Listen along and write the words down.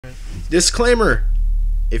Disclaimer.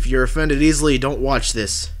 If you're offended easily, don't watch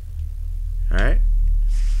this. Alright?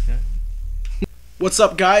 Yeah. What's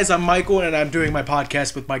up, guys? I'm Michael, and I'm doing my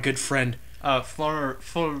podcast with my good friend.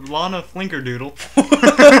 Florana Flinkerdoodle.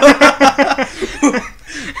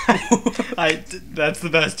 That's the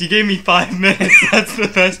best. You gave me 5 minutes. That's the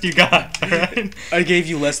best you got. Right? I gave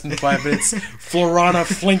you less than 5 minutes. Florana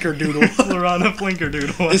Flinkerdoodle. Florana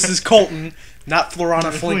Flinkerdoodle. This is Colton, not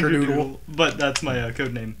Florana Flinkerdoodle. But that's my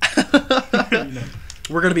code name. You know.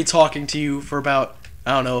 We're gonna be talking to you for about,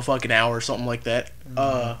 I don't know, a fucking hour or something like that.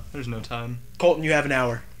 There's no time. Colton, you have an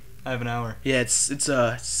hour. I have an hour. Yeah, it's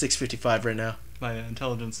 6:55 right now. My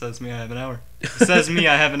intelligence says me I have an hour. It says me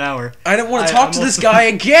I have an hour. I don't want to talk to this guy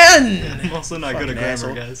again! I'm also not good at grammar,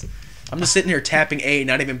 asshole. guys. I'm just sitting here tapping A,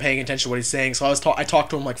 not even paying attention to what he's saying, so I talked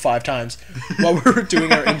to him like 5 times while we were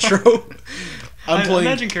doing our intro. I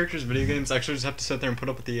imagine characters in video games actually just have to sit there and put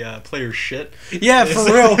up with the player's shit. Yeah, for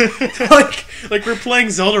real. like we're playing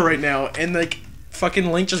Zelda right now, and like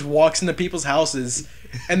fucking Link just walks into people's houses,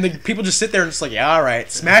 and the people just sit there and just like, yeah, all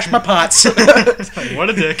right, smash my pots. What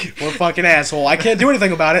a dick. What a fucking asshole. I can't do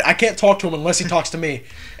anything about it. I can't talk to him unless he talks to me.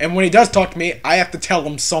 And when he does talk to me, I have to tell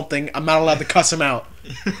him something. I'm not allowed to cuss him out.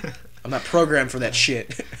 I'm not programmed for that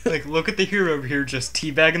shit. Like, look at the hero over here just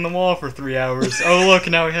teabagging the wall for 3 hours. Oh, look,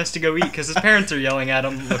 now he has to go eat because his parents are yelling at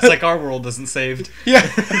him. Looks like our world isn't saved. Yeah.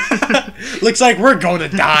 Looks like we're going to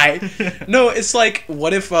die. No, it's like,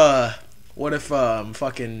 what if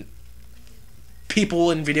fucking people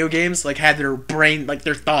in video games, like, had their brain, like,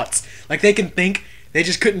 their thoughts. Like, they can think, they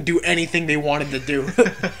just couldn't do anything they wanted to do.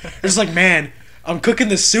 They're just like, man, I'm cooking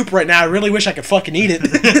this soup right now. I really wish I could fucking eat it.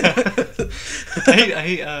 I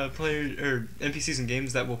hate players or NPCs in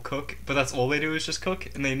games that will cook, but that's all they do is just cook,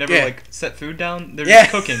 and they never like set food down. They're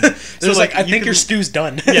just cooking. So like, I think your stew's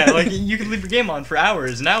done. Yeah, like you can leave your game on for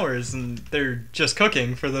hours and hours, and they're just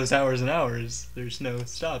cooking for those hours and hours. There's no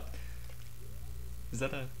stop. Is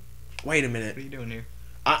that a? Wait a minute. What are you doing here?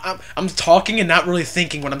 I'm talking and not really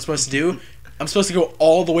thinking what I'm supposed to do. I'm supposed to go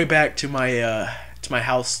all the way back to my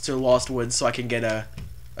house to Lost Woods so I can get a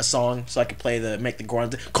song so I can make the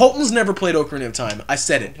ground. Colton's never played Ocarina of Time. I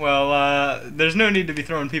said it. Well, there's no need to be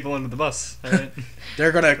throwing people under the bus. All right?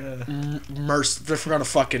 They're gonna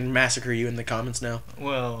fucking massacre you in the comments now.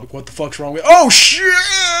 Well, like, what the fuck's wrong with? Oh shit!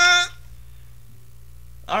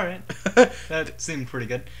 All right, that seemed pretty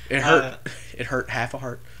good. It hurt. It hurt half a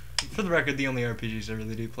heart. For the record, the only RPGs I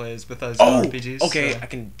really do play is Bethesda RPGs. Okay, so. I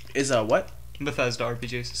can. Is what? Bethesda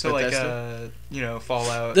RPGs. So Bethesda? like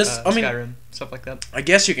Fallout, Skyrim, stuff like that. I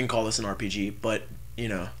guess you can call this an RPG, but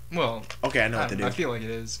Well, okay, I know what to do. I feel like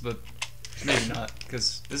it is, but maybe not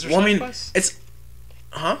because is there side quests? It's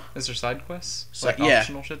Is there side quests? Like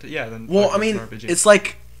optional shit? Yeah, then. Well, I mean, it's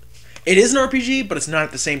like it is an RPG, but it's not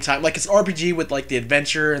at the same time. Like it's an RPG with like the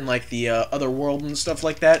adventure and like the other world and stuff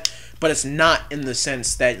like that, but it's not in the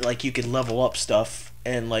sense that like you can level up stuff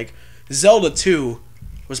and like Zelda 2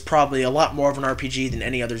 was probably a lot more of an RPG than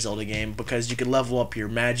any other Zelda game because you could level up your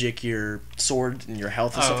magic, your sword, and your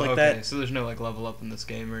health and stuff like that. So there's no like level up in this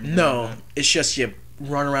game or anything. No, like that. It's just you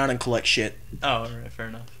run around and collect shit. Oh, alright, fair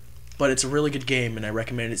enough. But it's a really good game, and I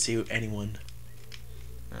recommend it to anyone.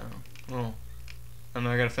 Oh, well, I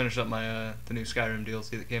gotta finish up my the new Skyrim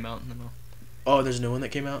DLC that came out, and then Oh, there's a new one that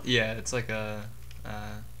came out? Yeah, it's like a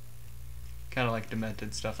kind of like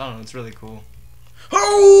demented stuff. I don't know. It's really cool.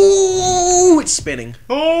 Oh, it's spinning.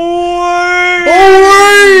 Oh!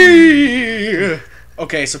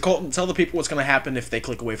 Okay, so Colton, tell the people what's going to happen if they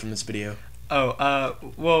click away from this video.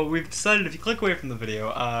 Well, we've decided if you click away from the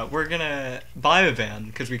video, we're gonna buy a van,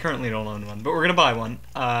 because we currently don't own one, but we're gonna buy one,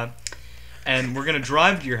 and we're gonna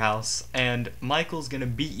drive to your house, and Michael's gonna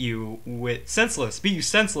beat you senseless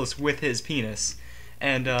with his penis,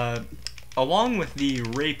 and, along with the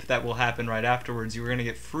rape that will happen right afterwards, you're gonna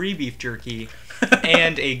get free beef jerky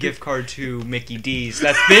and a gift card to Mickey D's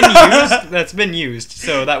that's been used,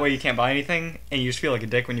 so that way you can't buy anything, and you just feel like a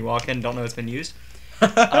dick when you walk in and don't know it's been used.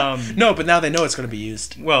 No, but now they know it's going to be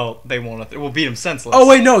used. Well, they won't. We'll beat them senseless. Oh,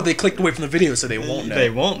 wait, no. They clicked away from the video, so they won't know. They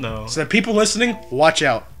won't know. So the people listening, watch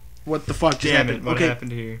out. What the fuck just happened? What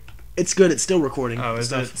happened here? It's good. It's still recording. Oh,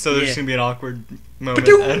 is it? So there's just going to be an awkward moment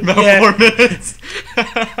Ba-doom! at about 4 minutes.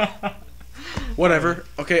 Whatever.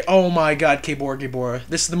 Okay. Oh my God, Kebora.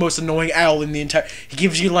 This is the most annoying owl in the entire. He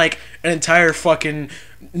gives you like an entire fucking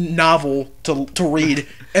novel to read,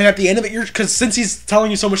 and at the end of it, because since he's telling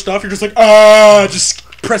you so much stuff, you're just like just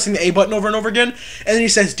pressing the A button over and over again, and then he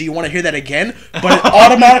says, "Do you want to hear that again?" But it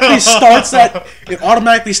automatically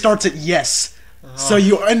starts at yes. So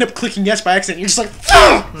you end up clicking yes by accident. You're just like,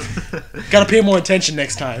 gotta pay more attention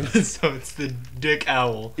next time. So it's the dick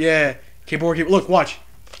owl. Yeah. Kebora. Look, watch.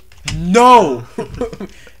 No.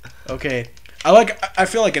 Okay. I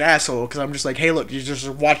feel like an asshole because I'm just like, hey, look, you just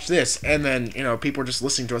watch this, and then people are just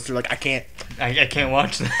listening to us. They're like, I can't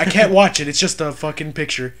watch that. I can't watch it. It's just a fucking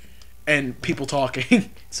picture, and people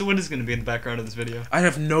talking. So what is going to be in the background of this video? I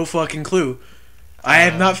have no fucking clue. I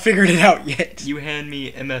have not figured it out yet. You hand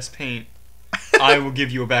me MS Paint, I will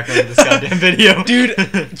give you a background of this goddamn video.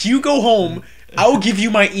 Dude, you go home. I will give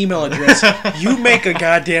you my email address. You make a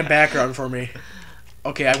goddamn background for me.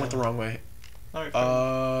 Okay, I went the wrong way.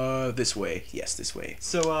 Alright, this way. Yes, this way.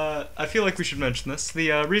 So, I feel like we should mention this.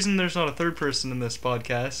 The reason there's not a third person in this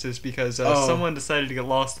podcast is because someone decided to get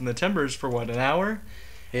lost in the Timbers for, an hour?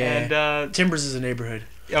 Yeah. And, Timbers is a neighborhood.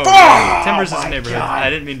 Oh, yeah, Timbers is a neighborhood. God. I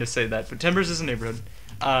didn't mean to say that, but Timbers is a neighborhood.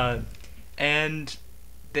 And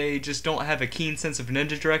they just don't have a keen sense of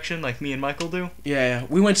ninja direction like me and Michael do. Yeah,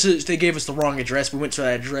 they gave us the wrong address. We went to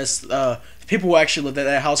that address. People who actually lived at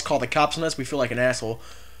that house called the cops on us. We feel like an asshole.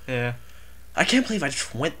 Yeah. I can't believe I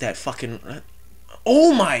just went that fucking...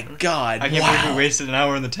 Oh my god, I can't believe we wasted an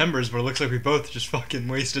hour in the Timbers, but it looks like we both just fucking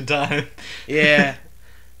wasted time. Yeah.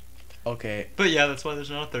 Okay. But yeah, that's why there's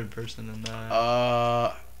not a third person. And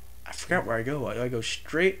I forgot where I go. Do I go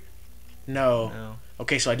straight? No.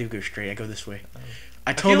 Okay, so I do go straight. I go this way.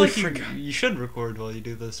 I totally forgot. You should record while you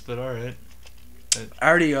do this, but alright. I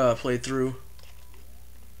already played through.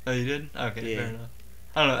 Oh, you did? Okay, fair enough.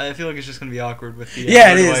 I don't know. I feel like it's just gonna be awkward with the.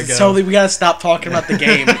 Yeah, it is. It's totally. We gotta stop talking about the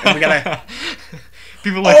game. And we gotta.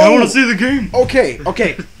 People are like, I want to see the game. Okay.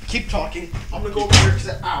 Keep talking. I'm gonna go over here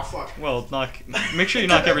because fuck. Well, make sure you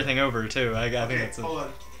knock everything over too. I think that's. Hold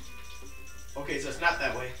on. Okay, so it's not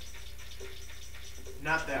that way.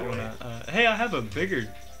 Not that way. Hey, I have a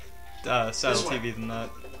bigger style TV than that.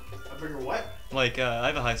 A bigger what? Like, I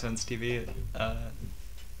have a Hisense TV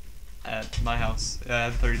at my house. I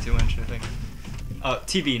have a 32-inch, I think.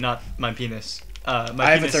 TV, not my penis. I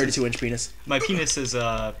have a 32-inch penis. My penis is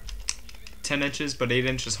 10 inches, but 8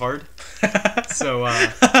 inches hard. So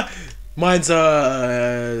mine's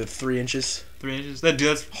 3 inches. 3 inches.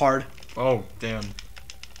 That's hard. Oh damn.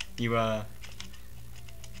 You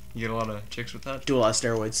get a lot of chicks with that. Do a lot of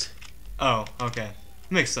steroids. Oh, okay,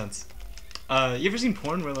 makes sense. You ever seen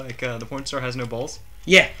porn where the porn star has no balls?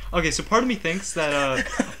 Yeah. Okay, so part of me thinks that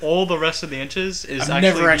all the rest of the inches is I've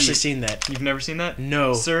never actually seen that. You've never seen that?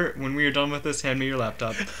 No. Sir, when we are done with this, hand me your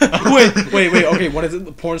laptop. Wait. Okay, what is it?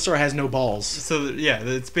 The porn star has no balls. So yeah,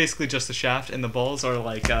 it's basically just the shaft, and the balls are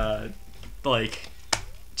like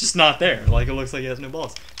just not there. Like it looks like he has no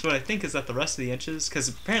balls. So what I think is that the rest of the inches, because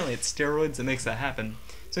apparently it's steroids that makes that happen.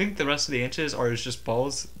 So I think the rest of the inches are just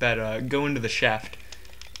balls that go into the shaft.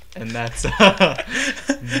 And that's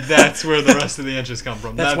where the rest of the inches come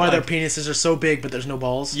from. That's why their penises are so big, but there's no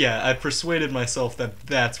balls. Yeah, I persuaded myself that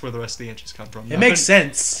that's where the rest of the inches come from. It makes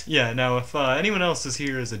sense. Yeah. Now, if anyone else is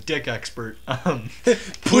here as a dick expert,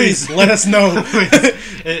 please let us know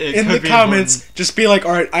in the comments. Important. Just be like,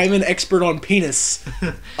 all right, I'm an expert on penis.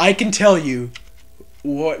 I can tell you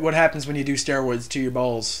what happens when you do steroids to your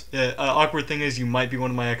balls. Yeah, awkward thing is you might be one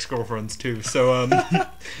of my ex-girlfriends too, so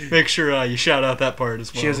make sure you shout out that part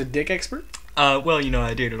as well. She was a dick expert? Well,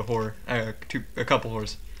 I dated a whore, a couple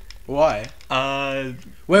whores. Why?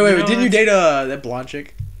 Wait, didn't you date that blonde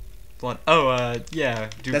chick? Blonde? Oh, yeah.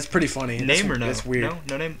 That's pretty funny. Name or no? That's weird.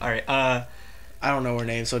 No name? Alright, I don't know her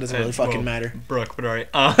name, so it doesn't really fucking matter. Brooke, but alright.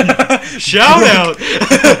 Shout out!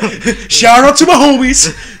 Shout out to my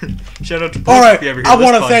homies! Shout out to Brooke. Alright, I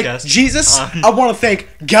want to thank Jesus. I want to thank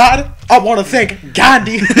God. I want to thank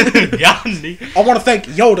Gandhi. Gandhi. I want to thank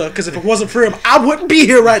Yoda, because if it wasn't for him, I wouldn't be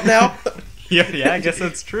here right now. Yeah, I guess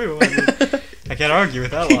that's true. I can't argue with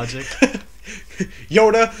that logic.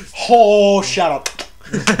 Yoda, shout out.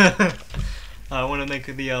 I want to thank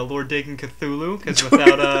the Lord Dagon Cthulhu, because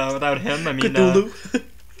without him, I mean, Cthulhu.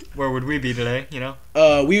 Where would we be today,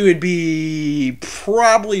 We would be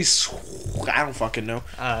probably... I don't fucking know.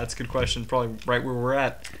 That's a good question. Probably right where we're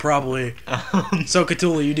at. Probably. So,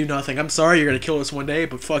 Cthulhu, you do nothing. I'm sorry you're going to kill us one day,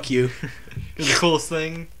 but fuck you. You're the coolest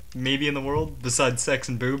thing, maybe in the world, besides sex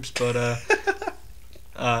and boobs, but,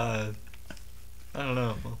 I don't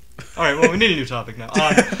know. Alright, well, we need a new topic now.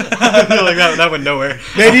 I feel like that went nowhere.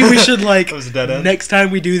 Maybe we should, that was a dead end. Next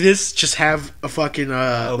time we do this, just have a fucking,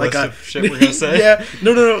 list of shit we're gonna say? Yeah.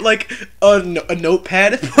 No, like, a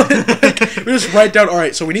notepad. We just write down,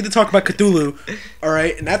 alright, so we need to talk about Cthulhu,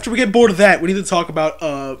 alright? And after we get bored of that, we need to talk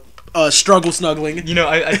about, struggle snuggling.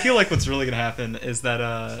 I feel like what's really gonna happen is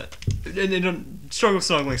that, struggle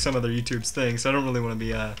snuggling some other YouTube's thing, so I don't really want to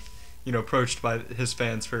be, approached by his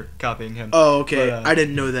fans for copying him. Oh, okay. But, I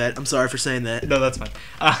didn't know that. I'm sorry for saying that. No, that's fine.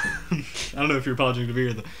 I don't know if you're apologizing to me or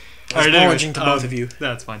I was apologizing to both of you.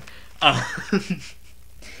 That's fine.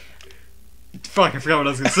 Fuck, I forgot what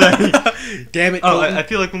I was gonna say. Damn it, Oh, Colton. I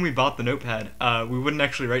feel like when we bought the notepad, we wouldn't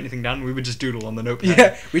actually write anything down. We would just doodle on the notepad.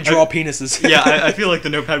 Yeah, we draw penises. Yeah, I feel like the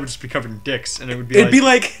notepad would just be covered in dicks, and it would be it'd be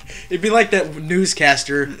like that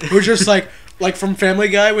newscaster who was just like from Family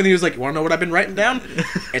Guy when he was like, "You want to know what I've been writing down?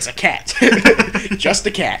 It's a cat, just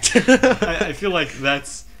a cat." I feel like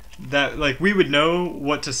that. Like we would know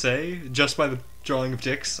what to say just by the drawing of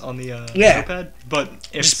dicks on the notepad. But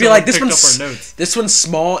if just be like, picked up our notes, this one's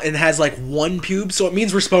small and has like one pube, so it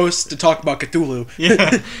means we're supposed to talk about Cthulhu.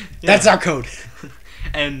 yeah, That's our code.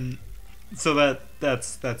 And so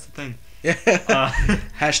that's the thing. Yeah.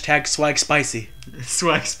 Hashtag swag spicy.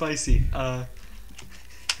 Swag spicy.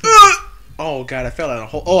 Oh god, I fell down a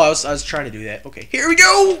hole. Oh, I was trying to do that. Okay, here we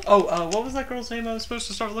go. Oh, what was that girl's name I was supposed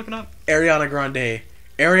to start looking up? Ariana Grande.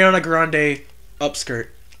 Ariana Grande upskirt.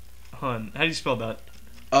 Hun, how do you spell that?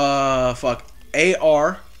 Fuck.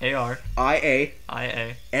 A-R. A-R. I-A.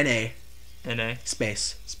 I-A. N-A. N-A.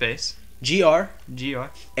 Space. Space. G-R. G-R.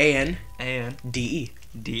 A-N. A-N. D-E.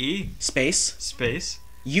 D-E. Space. Space.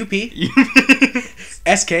 U-P.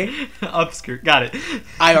 S-K. Upskirt. Got it.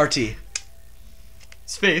 I-R-T.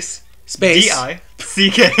 Space. Space.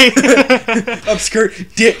 D-I-C-K.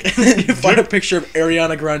 Upskirt. Dick. You find a picture of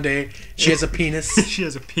Ariana Grande. She has a penis. She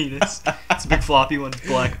has a penis. It's a big floppy one.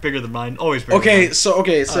 Black. Bigger than mine. Always bigger Okay,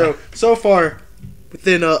 than mine. so far,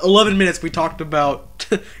 within 11 minutes, we talked about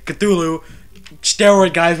Cthulhu,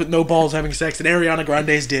 steroid guys with no balls having sex, and Ariana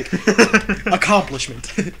Grande's dick.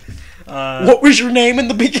 Accomplishment. What was your name in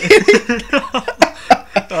the beginning?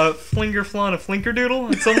 Flinger Flon, a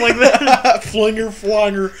Flinkerdoodle? Something like that? Flinger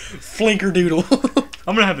Flonger Flinkerdoodle.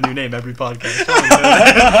 I'm gonna have a new name every podcast.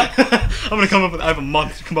 I'm gonna come up with. I have a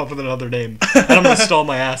month to come up with another name, and I'm gonna stall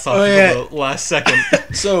my ass off until the last second.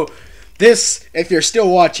 So, this, if you're still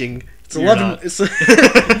watching, it's You're 11. not. It's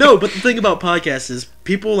no, but the thing about podcasts is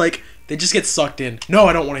people like they just get sucked in. No,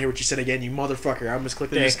 I don't want to hear what you said again, you motherfucker. I almost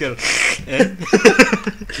clicked They A. just go in.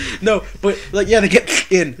 No, but like yeah, they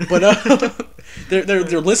get in, but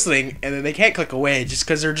they're listening and then they can't click away just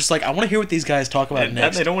because they're just like, I want to hear what these guys talk about And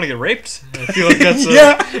next. they don't want to get raped. I feel like that's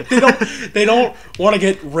yeah, they don't want to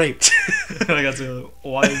get raped. I think that's a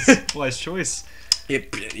wise choice.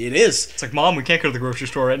 It is. It's like, Mom, we can't go to the grocery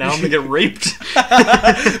store right now. I'm gonna get raped.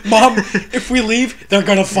 Mom, if we leave, they're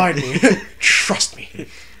gonna find me. Trust me.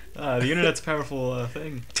 The internet's a powerful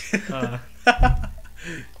thing.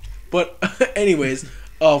 But anyways,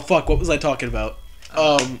 oh fuck, what was I talking about?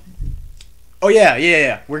 Oh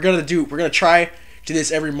yeah. We're gonna try to do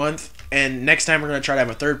this every month, and next time we're gonna try to have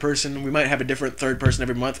a third person. We might have a different third person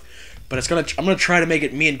every month, but I'm gonna try to make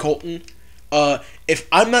it me and Colton. If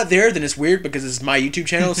I'm not there, then it's weird because it's my YouTube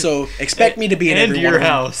channel. So expect me to be in every your one of them.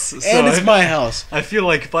 house, and it's my house. I feel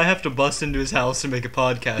like if I have to bust into his house and make a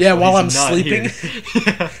podcast, Yeah, while I'm he's not sleeping,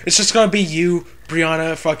 here. it's just gonna be you,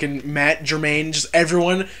 Brianna, fucking Matt, Jermaine, just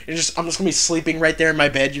everyone. I'm just gonna be sleeping right there in my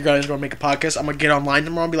bed. You guys are gonna make a podcast. I'm gonna get online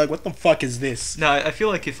tomorrow and be like, "What the fuck is this?" No, I feel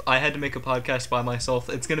like if I had to make a podcast by myself,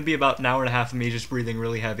 it's gonna be about an hour and a half of me just breathing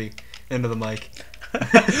really heavy into the mic.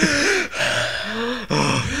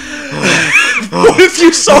 What if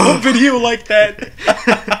you saw a video like that?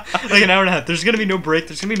 Like an hour and a half. There's gonna be no break.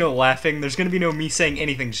 There's gonna be no laughing. There's gonna be no me saying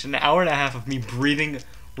anything. Just an hour and a half of me breathing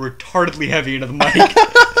retardedly heavy into the mic.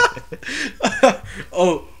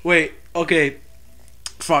 Oh wait, okay.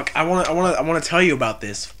 Fuck, I wanna tell you about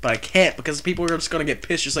this, but I can't because people are just gonna get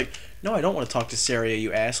pissed. Just like, no, I don't want to talk to Saria,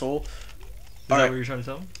 you asshole. Is that what you're trying to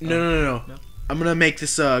tell? No. I'm gonna make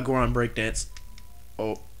this go on breakdance.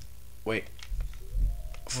 Oh, wait.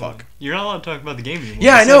 Fuck. You're not allowed to talk about the game anymore.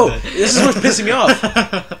 Yeah, I know. This is what's pissing me off.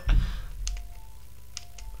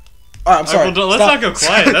 Alright, I'm sorry. Well, let's not go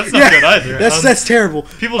quiet. That's not good either. That's terrible.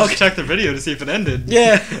 People just check their video to see if it ended.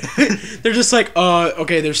 Yeah. They're just like,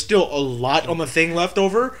 okay, there's still a lot on the thing left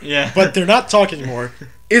over. Yeah. But they're not talking anymore.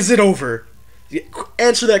 Is it over? The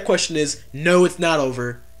answer to that question is, no, it's not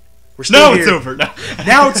over. We're still here. It's over. No.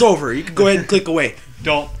 Now it's over. You can go ahead and click away.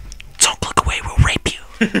 Don't click away. We'll rape you.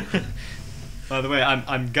 By the way,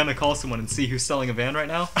 I'm gonna call someone and see who's selling a van right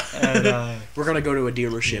now, and we're gonna go to a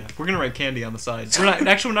dealership. Yeah, we're gonna write candy on the side. We're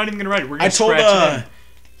not even gonna write it. We're gonna scratch it in.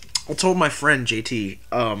 I told my friend JT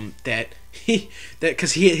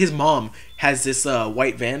because his mom has this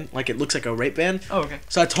white van, like it looks like a rape van. Oh, okay.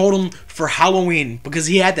 So I told him for Halloween, because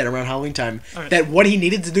he had that around Halloween time, that what he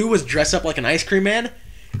needed to do was dress up like an ice cream man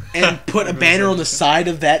and put a banner on the side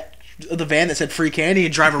of the van that said free candy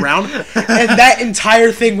and drive around, and that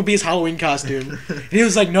entire thing would be his Halloween costume. And he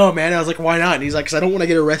was like, "No, man." I was like, "Why not?" And he's like, "Cause I don't want to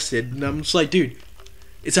get arrested." And I'm just like, "Dude,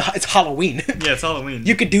 it's Halloween. Yeah, it's Halloween.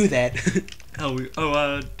 You could do that."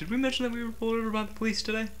 Did we mention that we were pulled over by the police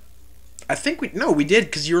today? I think we did,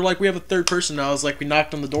 because you were like, we have a third person. And I was like, we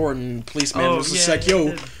knocked on the door, and the policeman was just like,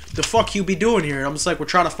 yo, the fuck you be doing here? And I'm just like, we're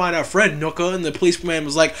trying to find our friend, Nooka. And the policeman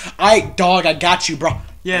was like, dog, I got you, bro.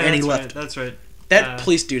 Yeah, and he left. Right, that's right. That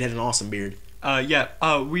police dude had an awesome beard.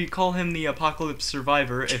 We call him the Apocalypse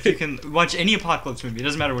Survivor. If you can watch any Apocalypse movie, it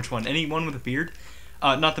doesn't matter which one, anyone with a beard.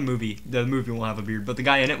 Not the movie. The movie will have a beard, but the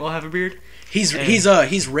guy in it will have a beard. He's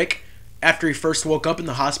Rick after he first woke up in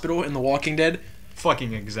the hospital in The Walking Dead.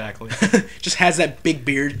 Fucking exactly. Just has that big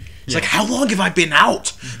beard. He's like, how long have I been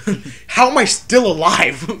out? How am I still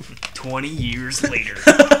alive? 20 years later.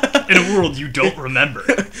 In a world you don't remember.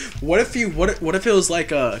 What if it was like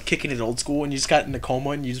kicking it old school and you just got in a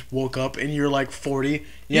coma and you just woke up and you're like 40?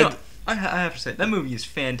 I have to say, that movie is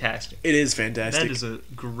fantastic. It is fantastic. That is a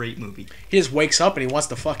great movie. He just wakes up and he wants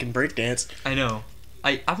to fucking breakdance. I know.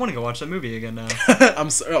 I want to go watch that movie again now.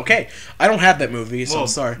 Okay. I don't have that movie, so I'm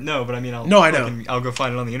sorry. No, but I mean, I'll go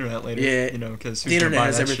find it on the internet later. Yeah, because the internet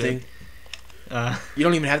has everything. You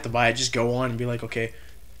don't even have to buy it. Just go on and be like, okay,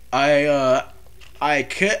 you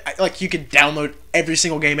could download every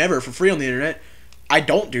single game ever for free on the internet. I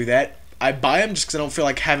don't do that. I buy them just because I don't feel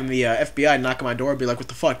like having the FBI knock on my door and be like, what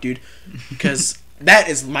the fuck, dude? Because that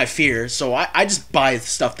is my fear. So I just buy the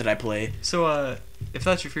stuff that I play. So, if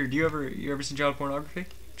that's your fear, you ever seen child pornography?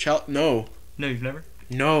 No. No, you've never?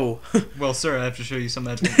 No. Well, sir, I have to show you some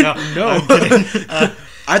of that. No. I'm kidding.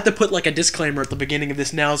 I have to put like a disclaimer at the beginning of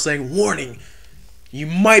this now saying, warning, you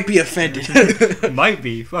might be offended. Might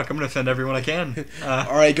be. Fuck, I'm going to offend everyone I can.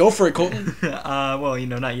 Alright, go for it, Colton. Well,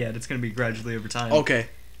 not yet. It's going to be gradually over time. Okay.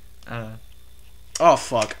 Oh,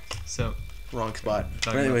 fuck. So... Wrong spot.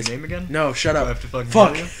 Talking about your name again? No, shut up. Do I have to fucking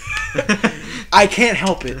fuck. tell you? I can't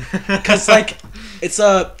help it. Because, like, it's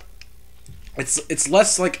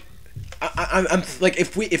less like... I'm like,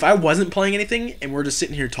 if I wasn't playing anything and we're just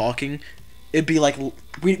sitting here talking, it'd be like...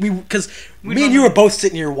 Because me and you were both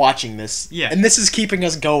sitting here watching this. Yeah. And this is keeping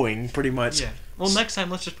us going, pretty much. Yeah. Well, next time,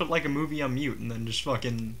 let's just put, like, a movie on mute and then just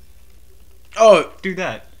fucking... Oh. Do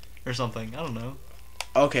that. Or something. I don't know.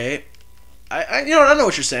 Okay. I know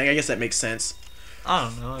what you're saying. I guess that makes sense. I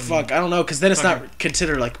don't know. I don't know, because then it's not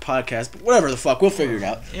considered like a podcast. But whatever the fuck, we'll figure it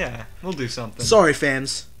out. Yeah, we'll do something. Sorry,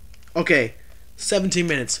 fans. Okay, 17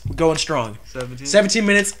 minutes. We're going strong. 17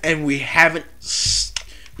 minutes, and we haven't...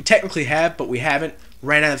 We technically have, but we haven't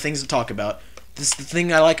ran out of things to talk about. This is the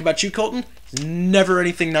thing I like about you, Colton. There's never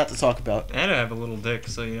anything not to talk about. And I have a little dick,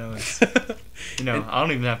 so, it's... I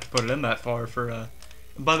don't even have to put it in that far for...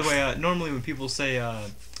 By the way, normally when people say...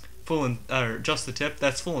 or just the tip,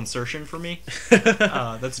 that's full insertion for me.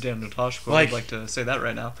 That's Dan Natasha. I'd like to say that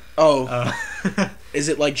right now. Oh. Is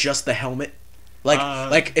it like just the helmet?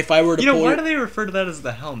 Like if I were to why do they refer to that as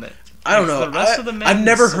the helmet? I don't know. The rest of the man I've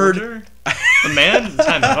never heard... The man?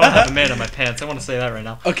 Time out. I don't have a man on my pants. I want to say that right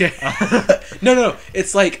now. Okay. No.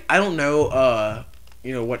 It's like, I don't know,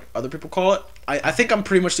 what other people call it. I think I'm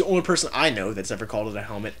pretty much the only person I know that's ever called it a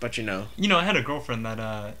helmet, but I had a girlfriend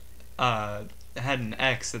that, had an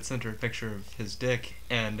ex that sent her a picture of his dick,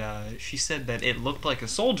 and she said that it looked like a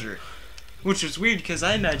soldier, which was weird because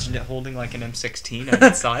I imagined it holding like an M16 on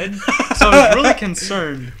its side. So I was really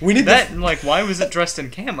concerned. Why was it dressed in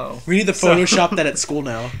camo? We need to Photoshop that at school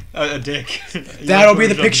now. A dick. That'll be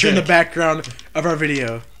the picture in the background of our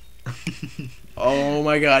video. Oh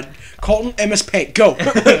my god. Colton, MS Paint, go.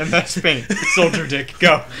 MS Paint, soldier dick,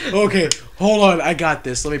 go. Okay, hold on, I got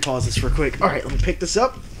this. Let me pause this real quick. Alright, let me pick this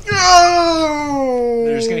up. No!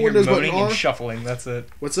 They're just gonna hear moaning and shuffling, that's it.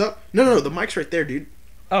 What's up? No, the mic's right there, dude.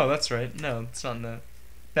 Oh, that's right. No, it's not in that.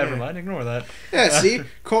 Never mind, ignore that. Yeah, see?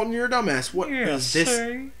 Colton, you're a dumbass. What is this?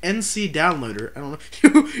 Sorry. NC downloader. I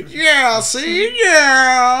don't know. Yeah, see?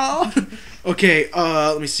 Yeah! Okay,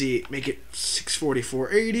 let me see. Make it 640,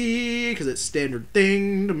 480, because it's standard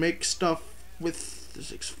thing to make stuff with the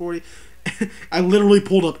 640. I literally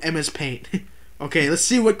pulled up MS Paint. Okay, let's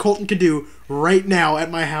see what Colton can do right now at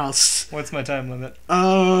my house. What's my time limit?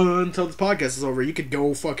 Until this podcast is over. You could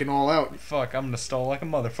go fucking all out. Fuck, I'm gonna stall like a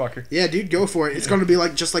motherfucker. Yeah, dude, go for it. It's gonna be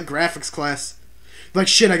just like graphics class. Like,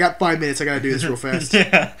 shit, I got 5 minutes. I gotta do this real fast.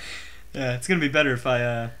 Yeah, it's gonna be better if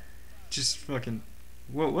I, just fucking...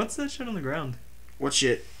 What's that shit on the ground? What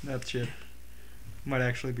shit? That shit. Might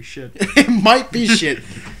actually be shit. It might be shit.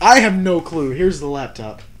 I have no clue. Here's the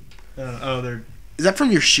laptop. They're... Is that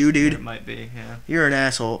from your shoe, dude? It might be, yeah. You're an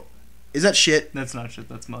asshole. Is that shit? That's not shit,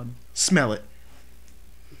 that's mud. Smell it.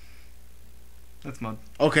 That's mud.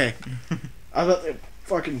 Okay. I thought they'd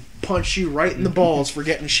fucking punch you right in the balls for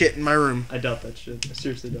getting shit in my room. I doubt that shit. I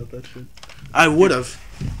seriously doubt that shit. I would've.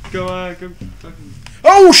 Go fucking...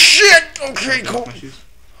 Oh, shit! Okay, cool. My shoes.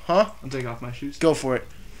 Huh? I'll take off my shoes. Go for it.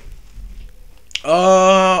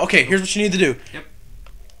 Okay, here's what you need to do. Yep.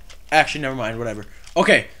 Actually, never mind. Whatever.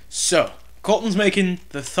 Okay, so Colton's making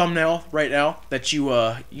the thumbnail right now that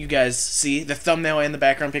you guys see. The thumbnail and the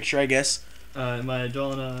background picture, I guess. Am I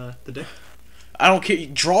drawing the dick? I don't care.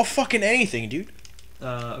 Draw fucking anything, dude.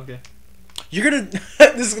 Okay. You're gonna.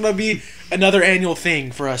 This is gonna be another annual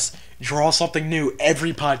thing for us. Draw something new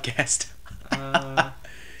every podcast.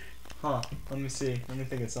 Let me see. Let me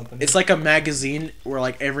think of something. It's like a magazine where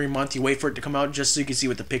like every month you wait for it to come out just so you can see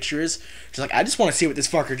what the picture is. Just like I just want to see what this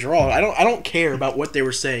fucker draw. I don't care about what they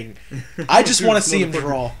were saying. I just want to see him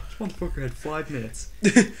draw. This motherfucker had 5 minutes.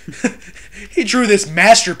 He drew this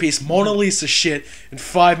masterpiece Mona Lisa shit in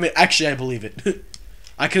 5 minutes. Actually, I believe it.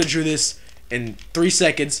 I could have drew this in 3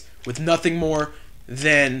 seconds with nothing more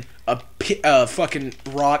than a fucking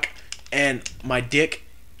rock and my dick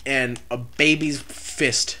and a baby's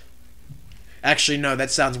fist. Actually, no,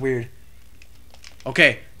 that sounds weird.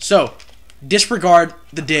 Okay, so disregard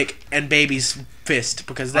the dick and baby's fist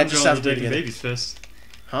because that just sounds weird together. Baby's fist.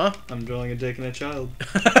 Huh? I'm drawing a dick and a child.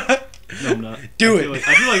 No, I'm not. Do I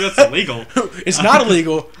feel like that's illegal. It's not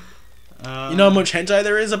illegal. You know how much hentai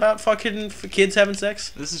there is about fucking kids having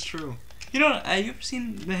sex? This is true. You know, have you ever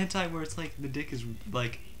seen the hentai where it's like the dick is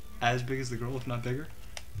like as big as the girl, if not bigger?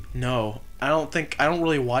 No, I don't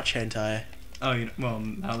really watch hentai. Oh, well,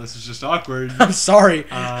 now this is just awkward. I'm sorry.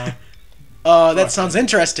 That sounds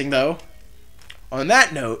interesting, though. On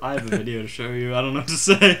that note... I have a video to show you. I don't know what to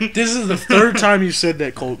say. This is the 3rd time you said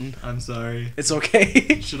that, Colton. I'm sorry. It's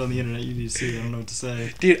okay. Shit on the internet you need to see. I don't know what to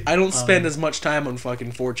say. Dude, I don't spend as much time on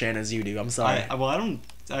fucking 4chan as you do. I'm sorry. I don't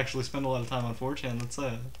actually spend a lot of time on 4chan. That's,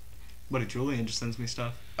 buddy Julian just sends me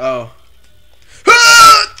stuff. Oh.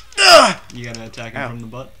 You gotta attack him from the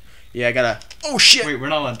butt? Yeah, I gotta... Oh, shit! Wait, we're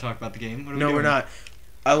not allowed to talk about the game. What are we doing? We're not.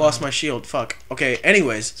 I lost my shield. Fuck. Okay,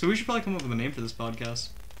 anyways. So we should probably come up with a name for this podcast.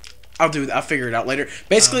 I'll figure it out later.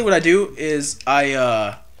 Basically, what I do is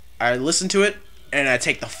I listen to it, and I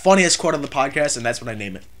take the funniest quote of the podcast, and that's what I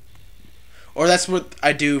name it. Or that's what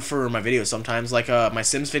I do for my videos sometimes. Like, my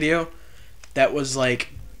Sims video. That was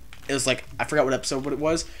like... It was like... I forgot what episode it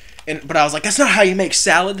was. But I was like, that's not how you make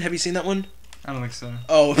salad. Have you seen that one? I don't think so.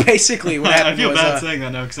 Oh, basically what happened was... I feel bad saying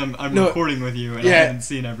that now because I'm recording with you and I haven't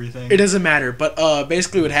seen everything. It doesn't matter, but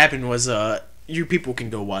basically what happened was you people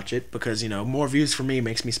can go watch it because, you know, more views for me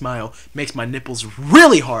makes me smile, makes my nipples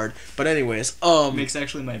really hard. But anyways... makes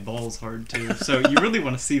actually my balls hard too, so you really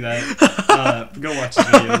want to see that, go watch the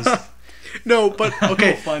videos. No, but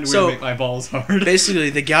okay, I'll find a way to make my balls hard.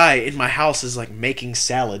 Basically, the guy in my house is like making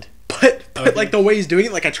salad. But okay. Like the way he's doing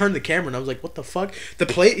it, like I turned the camera and I was like, what the fuck? The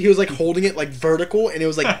plate, he was like holding it like vertical and it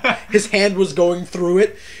was like his hand was going through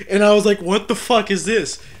it and I was like, what the fuck is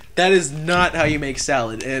this? That is not how you make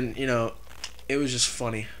salad. And, you know, it was just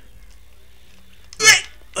funny.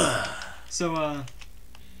 So,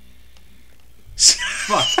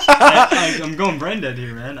 fuck. I'm going brain dead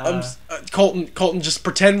here, man. Colton, just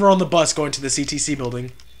pretend we're on the bus going to the CTC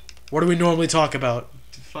building. What do we normally talk about?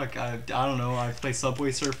 Fuck, I don't know. I play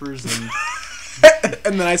Subway Surfers and...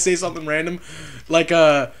 and then I say something random,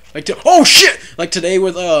 oh shit! Like today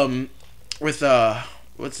with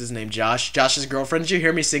what's his name, Josh's girlfriend. Did you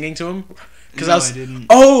hear me singing to him? No, I didn't.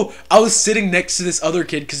 Oh, I was sitting next to this other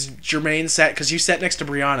kid because you sat next to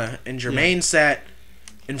Brianna and Jermaine sat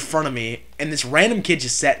in front of me, and this random kid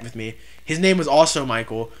just sat with me. His name was also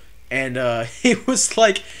Michael, and he was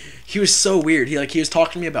so weird. He was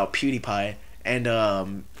talking to me about PewDiePie.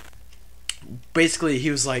 And basically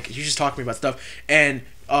he was just talking to me about stuff, and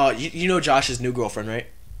you know Josh's new girlfriend, right?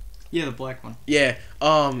 Yeah, the black one. Yeah.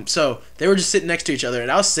 So they were just sitting next to each other,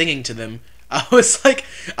 and I was singing to them. I was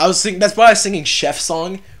singing. That's why I was singing Chef's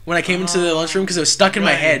song when I came into the lunchroom because it was stuck in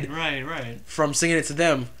my head. Right. From singing it to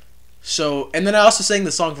them. So, and then I also sang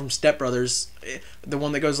the song from Step Brothers, the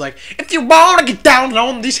one that goes like, "If you wanna get down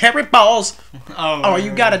on these hairy balls, all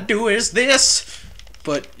you gotta do is this."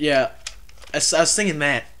 But yeah. I was singing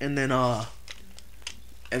that, and then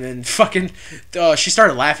fucking, she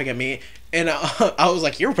started laughing at me, and I was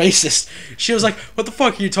like, "You're racist." She was like, "What the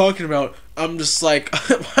fuck are you talking about?" I'm just like,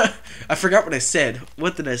 I forgot what I said.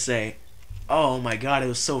 What did I say? Oh my god, it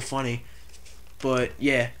was so funny. But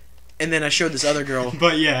yeah, and then I showed this other girl.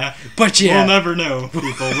 But yeah. We'll never know,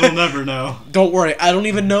 people. We'll never know. Don't worry, I don't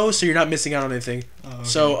even know, so you're not missing out on anything. Oh, okay.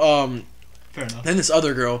 So fair enough. Then this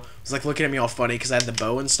other girl was like looking at me all funny because I had the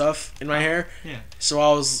bow and stuff in my hair. Yeah.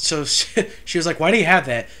 So she was like, "Why do you have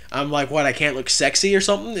that?" I'm like, "What? I can't look sexy or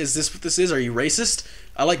something? Is this what this is? Are you racist?"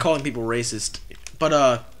 I like calling people racist,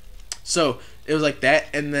 but so it was like that,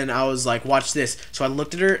 and then I was like, "Watch this." So I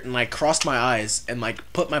looked at her and like crossed my eyes and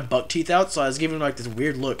like put my buck teeth out. So I was giving her like this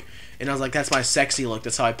weird look, and I was like, "That's my sexy look.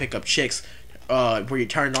 That's how I pick up chicks." were you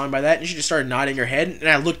turned on by that? And she just started nodding her head. And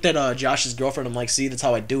I looked at Josh's girlfriend. I'm like, see, that's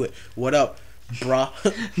how I do it. What up, brah?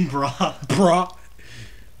 Brah.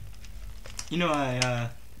 You know, I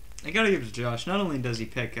gotta give it to Josh. Not only does he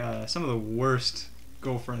pick some of the worst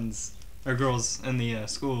girlfriends or girls in the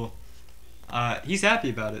school, he's happy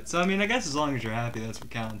about it. So I mean, I guess as long as you're happy, that's what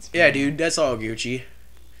counts. Yeah, dude, that's all Gucci.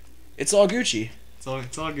 It's all Gucci. It's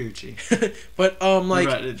all Gucci. But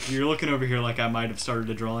like, you're looking over here like I might have started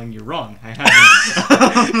a drawing. You're wrong. I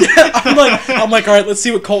haven't. Yeah, I'm like, all right, let's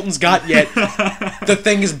see what Colton's got yet. The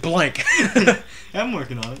thing is blank. I'm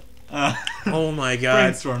working on it. Oh my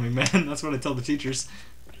god. Brainstorming, man. That's what I tell the teachers.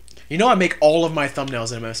 You know, I make all of my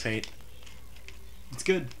thumbnails in MS Paint. It's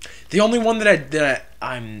good. The only one that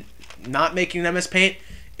I'm not making in MS Paint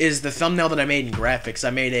is the thumbnail that I made in graphics.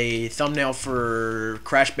 I made a thumbnail for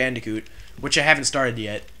Crash Bandicoot, which I haven't started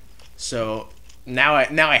yet. So now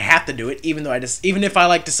I have to do it, even if I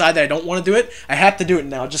like decide that I don't want to do it, I have to do it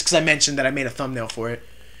now just because I mentioned that I made a thumbnail for it.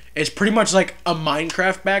 It's pretty much like a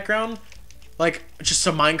Minecraft background, like just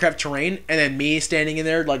some Minecraft terrain, and then me standing in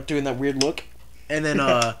there like doing that weird look, and then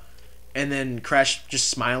and then Crash just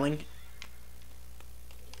smiling.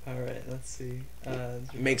 All right, let's see.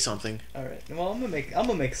 Make something. All right. Well, I'm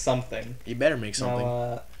gonna make something. You better make something.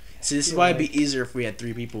 Now, see, this is why it'd be easier if we had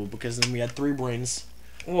 3 people, because then we had 3 brains.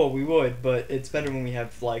 Well, we would, but it's better when we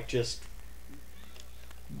have like just,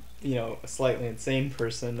 you know, a slightly insane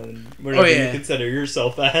person and whatever you consider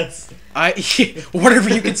yourself as. Whatever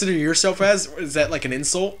you consider yourself as, is that like an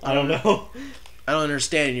insult? I don't know. I don't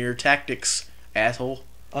understand your tactics, asshole.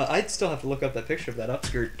 I'd still have to look up that picture of that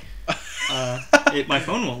upskirt. My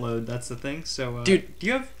phone won't load. That's the thing. So, dude, do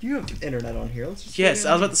you have internet on here? Let's just yes,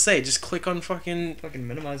 I was about to say, just click on fucking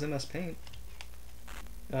minimize MS Paint.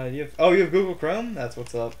 You have Google Chrome. That's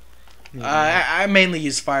what's up. I mainly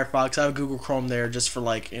use Firefox. I have Google Chrome there just for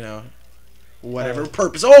like, you know, whatever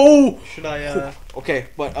purpose. Oh, should I? Okay,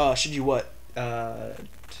 but should you what?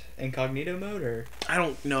 Incognito mode or? I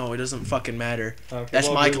don't know. It doesn't fucking matter. Okay,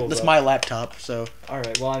 that's my laptop. So. All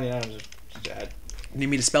right. Well, I mean, I'm just. Need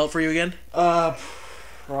me to spell it for you again?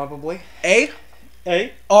 Probably. A.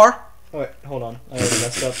 R. Oh wait, hold on. I already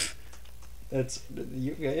messed up. It's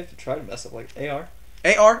you have to try to mess up like AR.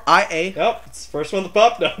 ARIA. Yep, it's the first one that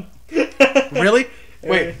popped up. Really?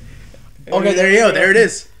 Wait. Okay, there you go. There it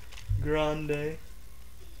is. Grande.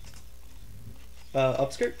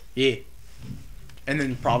 Upskirt. Yeah. And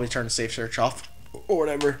then probably turn the safe search off or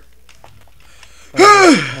whatever.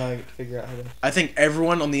 I get to figure out how to. I think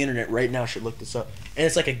everyone on the internet right now should look this up. And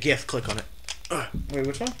it's like a GIF. Click on it. Wait,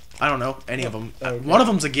 which one? I don't know. Any of them. Okay. One of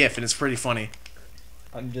them's a GIF, and it's pretty funny.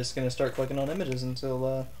 I'm just gonna start clicking on images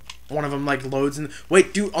until. One of them like loads and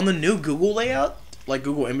wait, dude. On the new Google layout, like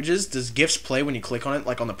Google Images, does GIFs play when you click on it,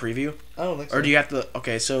 like on the preview? I don't think so. Or do you have to?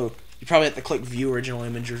 Okay, so you probably have to click View Original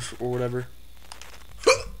Images or whatever.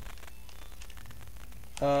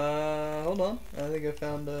 Hold on. I think I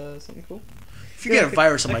found something cool. If you get a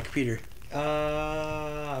virus on my computer.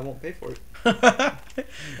 I won't pay for it.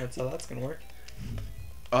 That's how that's gonna work.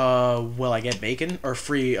 Will I get bacon or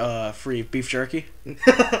free beef jerky?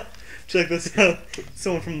 Check this out.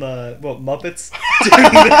 Someone from the Muppets.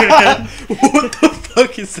 What the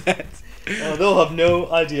fuck is that? They'll have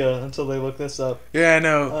no idea until they look this up. Yeah, I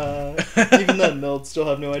know. Even then, they'll still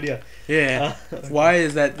have no idea. Yeah. Why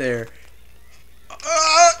is that there?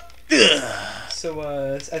 So,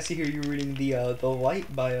 I see here you're reading The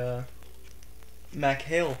Light by Mac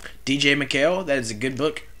Hale. DJ McHale. That is a good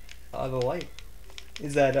book. The Light.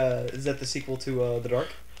 Is that the sequel to The Dark?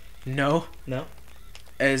 No. No?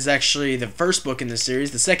 It is actually the first book in the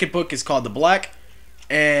series. The second book is called The Black,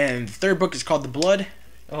 and the third book is called The Blood.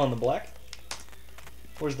 Oh, and The Black?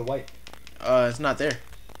 Where's The White? It's not there.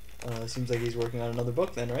 Seems like he's working on another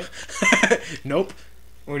book then, right? Nope.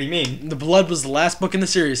 What do you mean? The Blood was the last book in the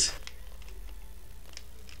series.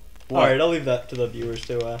 Alright, I'll leave that to the viewers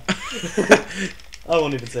to, I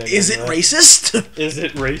won't even say anything. Is it racist? Is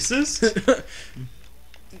it racist?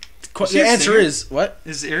 The answer is, what?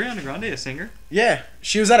 Is Ariana Grande a singer? Yeah.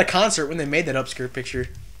 She was at a concert when they made that upskirt picture.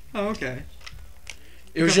 Oh, okay.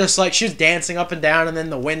 It was just like she was dancing up and down, and then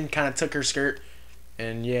the wind kind of took her skirt.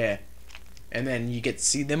 And yeah. And then you get to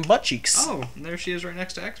see them butt cheeks. Oh, and there she is right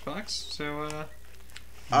next to Xbox. So,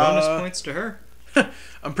 bonus points to her.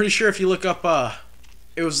 I'm pretty sure if you look up,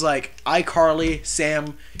 it was like iCarly,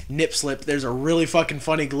 Sam, Nip Slip. There's a really fucking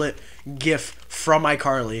funny GIF from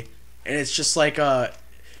iCarly. And it's just like,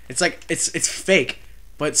 it's fake.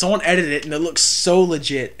 But someone edited it and it looks so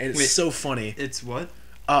legit and it's so funny. It's what?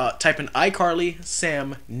 Type in iCarly,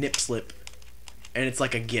 Sam, Nip Slip. And it's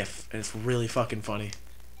like a GIF. And it's really fucking funny.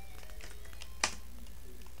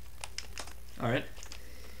 All right.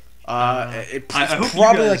 It's I hope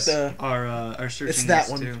probably you like guys the are searching. It's that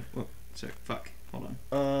this one. Too. Whoa, sorry, fuck. Hold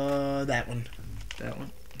on. that one. That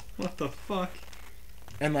one. What the fuck?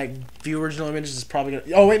 And like view original images is probably gonna.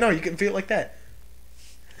 Oh wait, no, you can view it like that.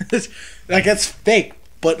 Like that's fake,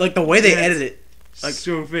 but like the way they edit it, like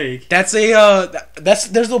so fake. that's a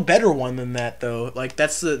there's no better one than that though. Like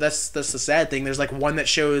that's the sad thing. There's like one that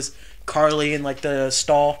shows Carly in like the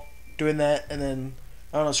stall doing that, and then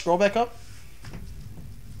I don't know. Scroll back up.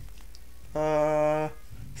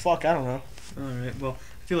 Fuck, I don't know. All right. Well,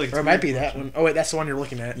 I feel like it's Or it might be that one. Oh wait, that's the one you're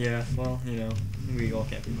looking at. Yeah. Well, you know, we all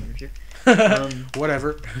can't be winners here.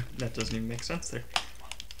 Whatever. That doesn't even make sense there.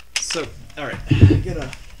 So, all right.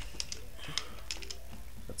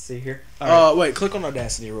 Let's see here. All right. Wait, click on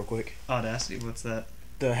Audacity real quick. Audacity. What's that?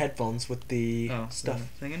 The headphones with the stuff. The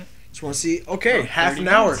thing in it. Just want to see. Okay, 30 half an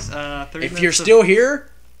hour. minutes, 30 If minutes you're of- still here,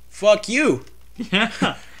 fuck you.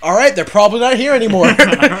 Yeah. All right, they're probably not here anymore. All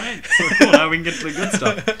right. So cool. Now we can get to the good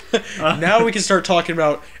stuff. Now we can start talking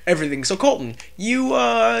about everything. So Colton, you're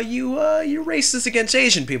racist against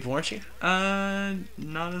Asian people, aren't you?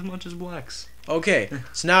 Not as much as blacks. Okay,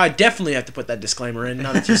 so now I definitely have to put that disclaimer in.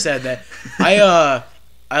 Now that you said that,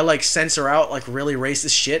 I like censor out like really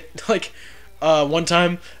racist shit. Like, one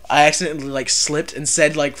time I accidentally like slipped and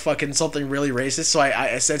said like fucking something really racist, so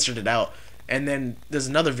I censored it out. And then there's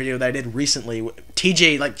another video that I did recently.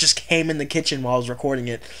 TJ like just came in the kitchen while I was recording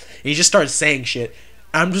it, and he just started saying shit.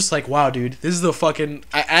 I'm just like, wow, dude, this is the fucking.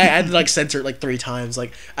 I had to like censor it like 3 times.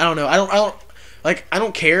 Like I don't know, I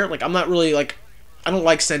don't care. Like I'm not really like, I don't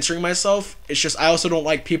like censoring myself. It's just I also don't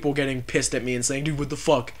like people getting pissed at me and saying, dude, what the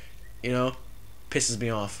fuck, you know, pisses me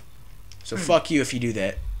off. So fuck you if you do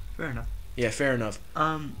that. Fair enough. Yeah, fair enough.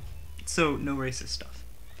 So no racist stuff.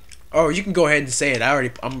 Oh, you can go ahead and say it.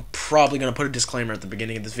 I'm probably gonna put a disclaimer at the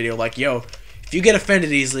beginning of this video, like, yo, if you get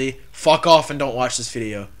offended easily, fuck off and don't watch this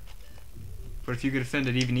video. But if you get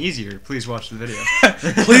offended even easier, please watch the video.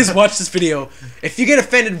 Please watch this video. If you get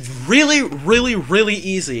offended really, really, really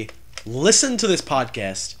easy, listen to this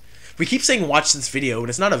podcast. We keep saying watch this video, and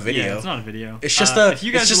it's not a video. Yeah, it's not a video. It's just if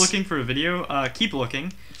you guys are looking for a video, keep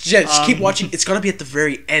looking. Yeah, just keep watching. It's gonna be at the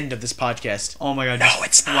very end of this podcast. Oh my god! No, just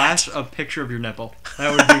it's flash a picture of your nipple.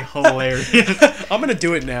 That would be hilarious. I'm gonna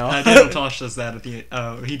do it now. Daniel Tosh does that at the.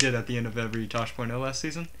 He did at the end of every Tosh.0 last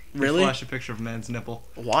season. Really? Flash a picture of a man's nipple.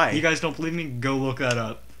 Why? You guys don't believe me? Go look that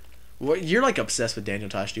up. What? You're like obsessed with Daniel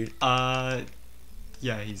Tosh, dude. Yeah,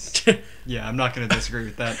 he's. Yeah, I'm not gonna disagree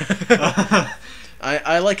with that.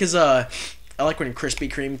 I like his I like when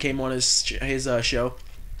Krispy Kreme came on his show.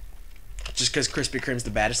 Just because Krispy Kreme's the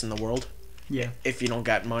baddest in the world. Yeah. If you don't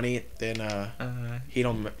got money, then he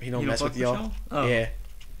don't mess with y'all. Oh. Yeah.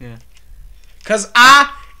 Yeah. Cause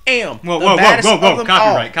I am. Whoa!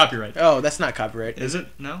 Copyright. Copyright. Oh, that's not copyright. Is it?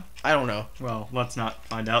 No. I don't know. Well, let's not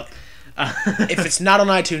find out. If it's not on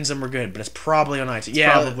iTunes, then we're good. But it's probably on iTunes.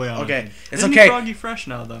 Yeah. Probably on okay. iTunes. It's Isn't okay. Froggy Fresh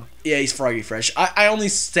now though? Yeah, he's Froggy Fresh. I only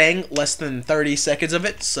sang less than 30 seconds of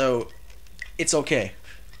it, so it's okay.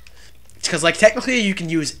 Because like technically you can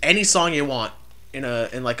use any song you want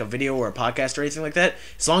in like a video or a podcast or anything like that,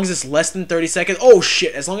 as long as it's less than 30 seconds. Oh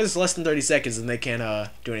shit! As long as it's less than 30 seconds, then they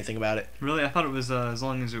can't do anything about it. Really, I thought it was as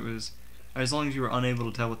long as you were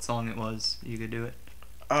unable to tell what song it was, you could do it.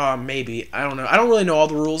 Maybe, I don't know. I don't really know all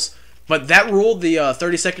the rules, but that rule, the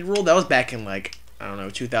 30-second rule, that was back in like I don't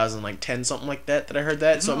know 2010 something like that I heard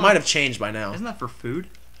that. Isn't so it that might have changed by now. Isn't that for food?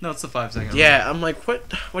 No, it's the 5-second. Yeah, I'm like, what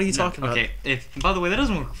are you talking about? Okay, by the way, that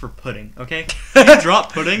doesn't work for pudding. Okay, if you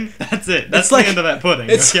drop pudding, that's it. That's like, the end of that pudding.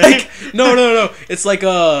 It's okay? like no. It's like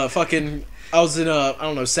fucking. I was in I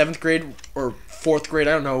don't know 7th grade or 4th grade.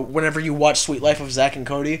 I don't know. Whenever you watch Sweet Life of Zack and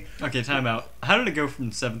Cody. Okay, time out. How did it go from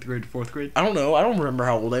 7th grade to 4th grade? I don't know. I don't remember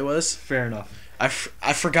how old I was. Fair enough. I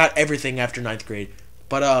forgot everything after 9th grade,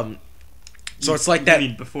 but so it's like you that.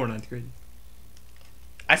 mean before 9th grade?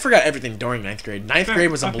 I forgot everything during 9th grade. 9th grade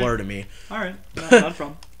was a blur to me. All right, not a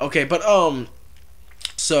problem. Okay, but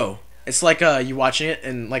so it's like you watching it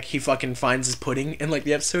and like he fucking finds his pudding in like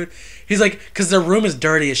the episode. He's like, because their room is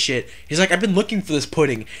dirty as shit. He's like, I've been looking for this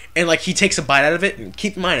pudding, and like he takes a bite out of it, and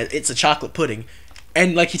keep in mind it's a chocolate pudding,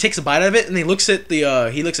 and like he takes a bite out of it, and he looks at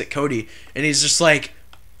Cody, and he's just like,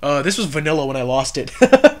 this was vanilla when I lost it. He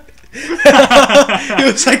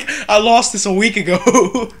was like, I lost this a week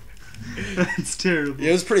ago. That's terrible. Yeah,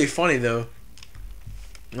 it was pretty funny though.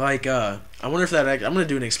 Like, I wonder if that. I'm gonna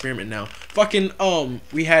do an experiment now. Fucking,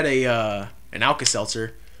 we had an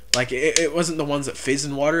Alka-Seltzer. Like, it wasn't the ones that fizz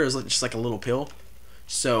in water. It was like, just like a little pill.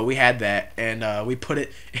 So we had that, and we put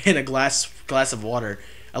it in a glass of water.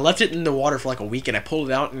 I left it in the water for like a week, and I pulled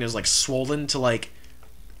it out, and it was like swollen to like,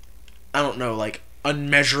 I don't know, like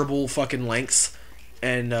unmeasurable fucking lengths,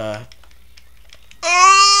 and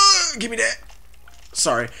give me that.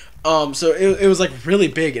 Sorry. So it was like really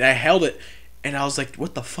big, and I held it, and I was like,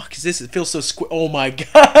 "What the fuck is this? It feels so oh my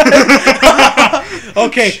god."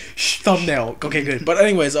 Okay, thumbnail. Okay, good. But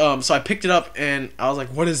anyways, so I picked it up, and I was like,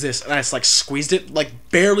 "What is this?" And I just like squeezed it, like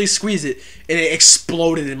barely squeezed it, and it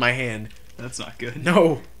exploded in my hand. That's not good.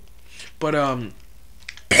 No, but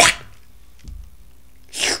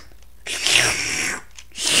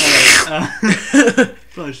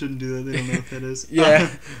Probably shouldn't do that. They don't know what that is. Yeah,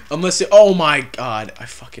 unless oh my god, I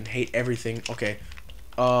fucking hate everything. Okay,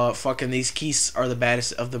 fucking these keys are the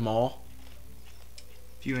baddest of them all.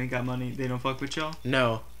 If you ain't got money, they don't fuck with y'all?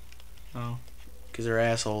 No. Oh. Because they're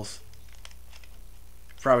assholes.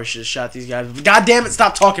 Probably should have shot these guys. God damn it,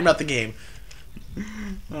 stop talking about the game.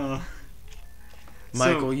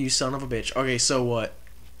 Michael, so, you son of a bitch. Okay, so what?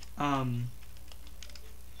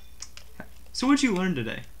 So what'd you learn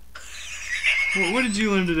today? What did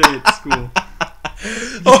you learn today at school?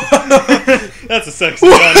 That's a sexy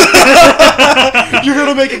one. You're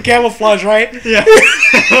gonna make it camouflage, right? Yeah.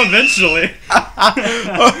 Eventually.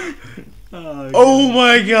 Oh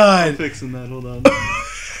my god. I'm fixing that, hold on.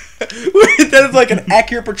 That is like an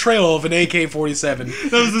accurate portrayal of an AK-47.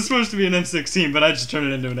 That was supposed to be an M16, but I just turned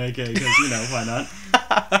it into an AK because, you know, why not?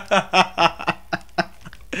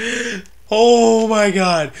 Oh my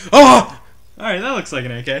god. Oh! Alright, that looks like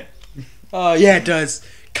an AK. Yeah, it does.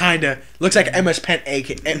 Kinda. Looks like MS Paint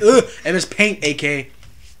AK. MS Paint AK.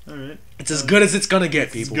 Alright. It's as good as it's gonna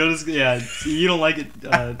get, people. As good as, yeah. You don't like it,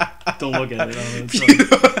 don't look at it.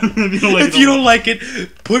 If you don't like it,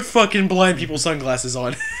 put fucking blind people sunglasses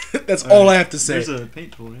on. That's all I have to say. There's a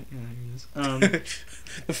paint tool, right? Yeah, here it is.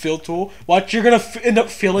 The fill tool. Watch, you're gonna end up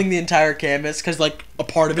filling the entire canvas because like a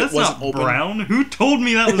part of it wasn't open. Brown? Who told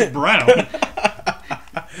me that was brown?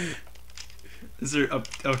 Is there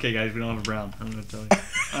okay, guys? We don't have a brown. I'm gonna tell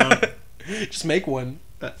you. Just make one.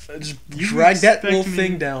 Just drag that little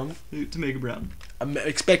thing down to make a brown. I'm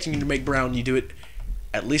expecting you to make brown. You do it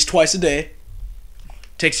at least twice a day.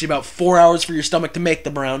 Takes you about 4 hours for your stomach to make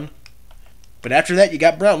the brown. But after that, you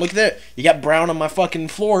got brown. Look at that. You got brown on my fucking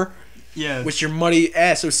floor. Yeah. With your muddy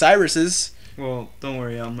ass Osiris's. Well, don't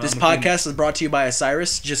worry. This podcast is brought to you by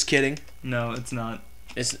Osiris. Just kidding. No, it's not.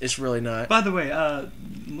 It's really not. By the way,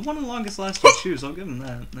 one of the longest lasting shoes. I'll give him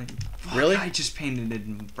that. Like, really? I just painted it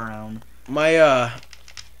in brown. My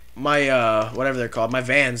whatever they're called, my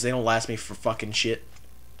Vans, they don't last me for fucking shit.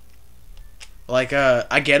 Like,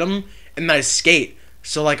 I get them, and then I skate.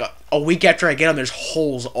 So, like, a week after I get them, there's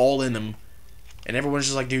holes all in them. And everyone's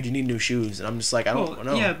just like, dude, you need new shoes. And I'm just like, I don't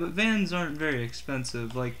know. Yeah, but Vans aren't very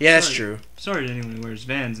expensive. Like, yeah, that's true. Sorry to anyone who wears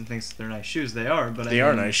Vans and thinks that they're nice shoes. They are, but they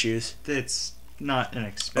are nice shoes. It's not an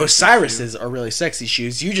expensive Osiris's shoe. Are really sexy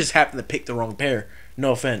shoes. You just happen to pick the wrong pair.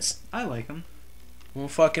 No offense. I like them. Well,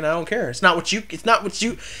 fucking, I don't care. It's not what you.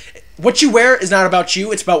 What you wear is not about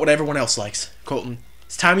you. It's about what everyone else likes. Colton,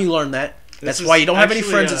 it's time you learn that. That's why you don't have any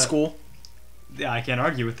friends at school. Yeah, I can't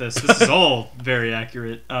argue with this. This is all very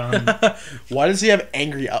accurate. Why does he have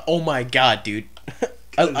angry? Oh my god, dude!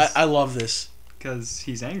 I love this. Because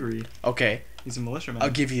he's angry. Okay. He's a militiaman. I'll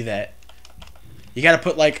give you that. You gotta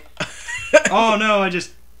put like. Oh no!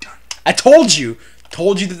 I told you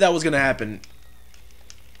that was gonna happen.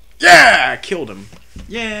 Yeah, I killed him.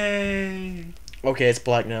 Yay! Okay, it's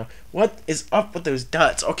black now. What is up with those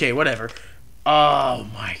dots? Okay, whatever. Oh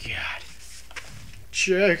my god.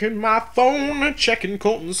 Checking my phone, checking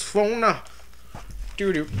Colton's phone.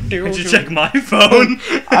 Did you check my phone?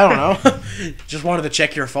 I don't know. Just wanted to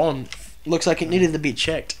check your phone. Looks like it needed to be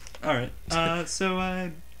checked. Alright. So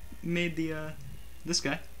I made this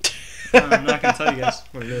guy. I'm not gonna tell you guys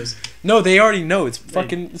what it is. No, they already know. It's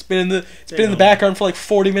fucking. It's been in the background for like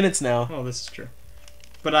 40 minutes now. Oh, this is true.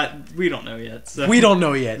 But we don't know yet. So. We don't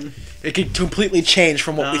know yet. It could completely change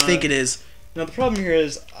from what we think it is. Now the problem here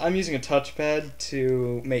is I'm using a touchpad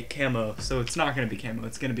to make camo, so it's not gonna be camo.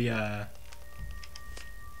 It's gonna be camo.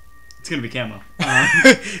 It's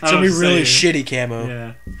gonna be really shitty camo.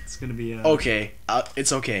 Yeah, it's gonna be. Okay,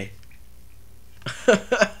 it's okay.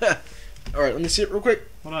 All right, let me see it real quick.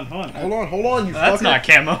 Hold on. Hold on, you That's fucker. not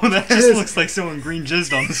camo. That just looks like someone green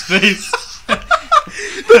jizzed on his face.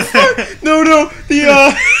 No,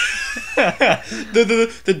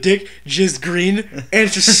 the dick just green and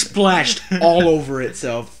it's just splashed all over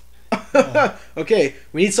itself. Okay,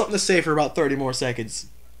 we need something to say for about 30 more seconds.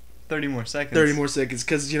 30 more seconds. 30 more seconds,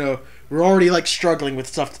 because we're already like struggling with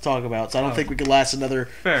stuff to talk about, so I don't think we could last another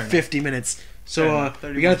 50 minutes. So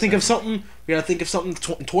we gotta think of something. We gotta think of something.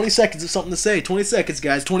 20 seconds of something to say. 20 seconds,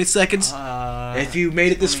 guys. 20 seconds. If you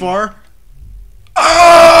made it this far,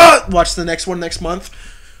 Watch the next one next month.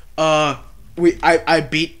 I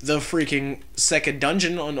beat the freaking second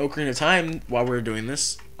dungeon on Ocarina of Time while we were doing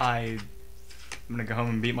this. I'm gonna go home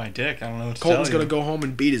and beat my dick. I don't know what to Colton's tell you. gonna go home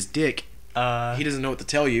and beat his dick. He doesn't know what to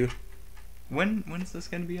tell you. When is this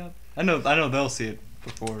gonna be up? I know they'll see it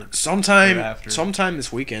before. Sometime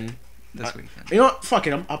this weekend. This weekend. You know what? Fuck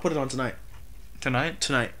it. I'll put it on tonight. Tonight?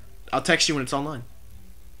 Tonight. I'll text you when it's online.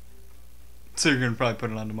 So you're gonna probably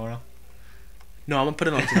put it on tomorrow? No, I'm gonna put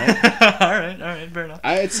it on tonight. All right, fair enough.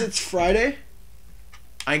 It's Friday.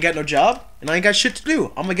 I ain't got no job, and I ain't got shit to do.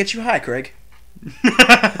 I'm gonna get you high, Craig.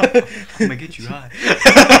 I'm gonna get you high.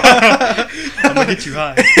 I'm gonna get you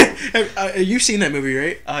high. Have you seen that movie,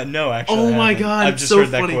 right? No, actually. Oh my god, I've just so heard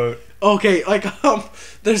funny. that quote. Okay, like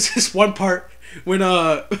there's this one part when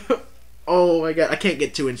oh my god, I can't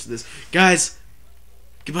get too into this, guys.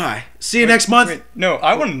 Goodbye. See you next month. Wait, no,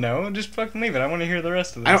 I want to know. Just fucking leave it. I want to hear the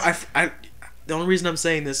rest of this. The only reason I'm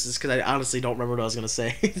saying this is because I honestly don't remember what I was gonna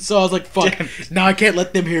say. So I was like, "Fuck!" Now I can't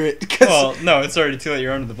let them hear it. Well, no, it's already too late.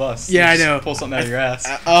 You're under the bus. Yeah, Just I know. Pull something out of your ass.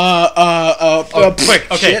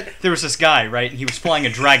 Quick. Okay. Shit. There was this guy, right, and he was flying a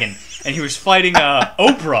dragon, and he was fighting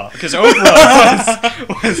Oprah because Oprah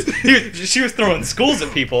she was throwing schools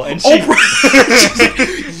at people, and she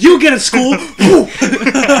you get a school,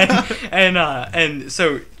 and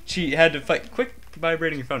so she had to fight. Quick,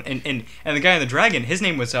 vibrating your phone, and the guy on the dragon, his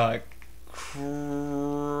name was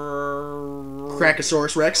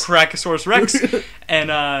Krakisauros Rex. Krakisauros Rex, and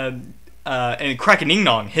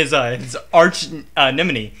Krakeningnon, his arch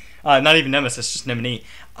nemone, not even nemesis, just nemone,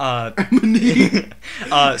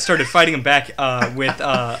 started fighting him back with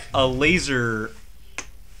a laser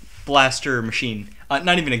blaster machine.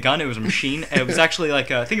 Not even a gun; it was a machine. It was actually like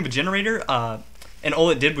think of a generator, and all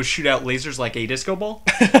it did was shoot out lasers like a disco ball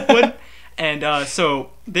would. And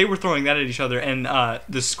so they were throwing that at each other, and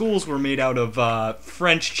the schools were made out of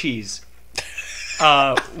French cheese,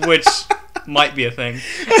 which might be a thing.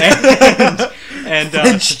 And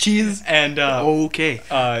French cheese. And okay.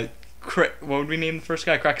 What would we name the first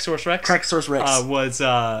guy? Krakisauros Rex. Krakisauros Rex was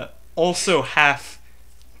also half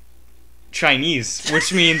Chinese,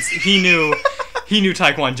 which means he knew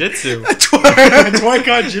Taekwondo-jitsu.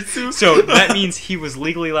 Taekwondo-jitsu. So that means he was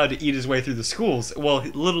legally allowed to eat his way through the schools. Well,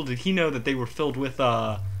 little did he know that they were filled with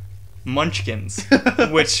munchkins,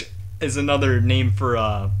 which is another name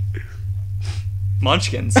for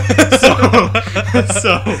munchkins.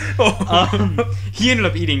 So he ended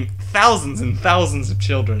up eating thousands and thousands of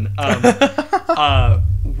children,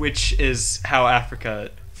 which is how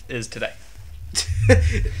Africa is today.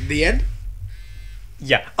 The end?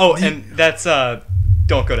 Yeah. Oh, and that's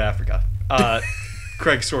don't go to Africa.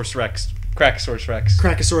 Krakisauros Rex. Krakisauros Rex.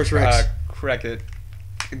 Krakisauros Rex.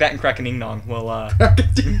 That and Krakeningnon will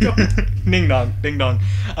Ding dong. ding dong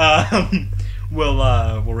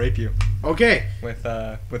will rape you. Okay. With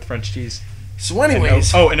French cheese. So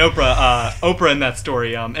anyways, and Oprah in that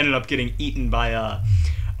story ended up getting eaten by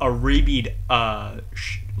a rabid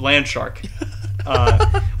land shark.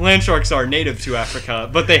 Land sharks are native to Africa,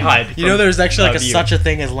 but they hide. You know, there's actually such a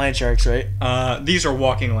thing as land sharks, right? These are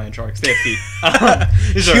walking land sharks. They have feet.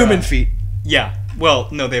 These Human feet. Yeah. Well,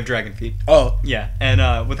 no, they have dragon feet. Oh. Yeah,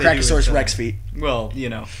 and what they do is Krakisauros Rex feet. Well,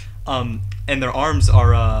 and their arms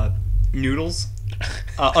are noodles,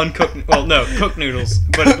 uncooked. Well, no, cooked noodles,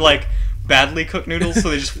 but like badly cooked noodles, so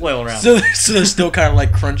they just flail around. So they're still kind of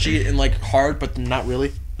like crunchy and like hard, but not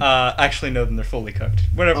really. Actually, no, then they're fully cooked.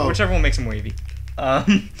 Whichever one makes them wavy.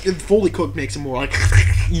 Fully cooked makes them more like.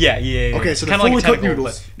 Yeah. Okay, so they're fully cooked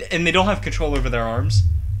noodles, and they don't have control over their arms.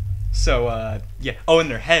 So yeah. Oh,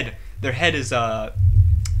 and their head. Their head is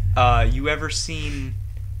you ever seen?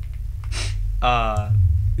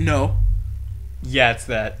 No. Yeah, it's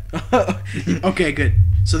that. Okay, good.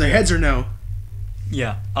 So their heads are no.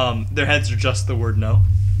 Yeah. Their heads are just the word no,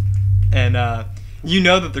 and you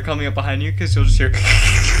know that they're coming up behind you because you'll just hear.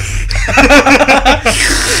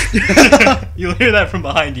 You'll hear that from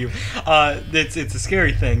behind you. It's a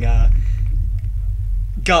scary thing.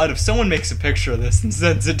 God, if someone makes a picture of this and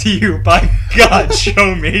sends it to you, by God,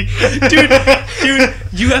 show me. Dude,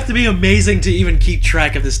 you have to be amazing to even keep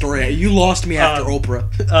track of this story. You lost me after Oprah.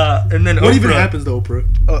 And then what Oprah, even happens to Oprah?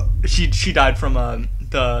 She died from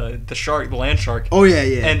the shark, the land shark. Oh yeah.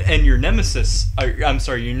 And your nemesis, I'm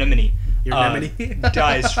sorry, your nemone. Your nemone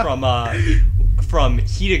dies from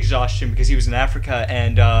heat exhaustion because he was in Africa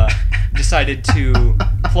and decided to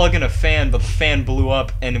plug in a fan, but the fan blew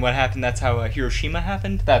up, and what happened, that's how Hiroshima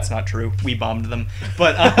happened. That's not true. We bombed them.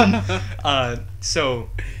 But so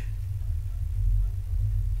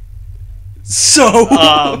So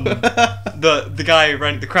the guy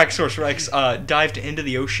running the Krakisauros Rex dived into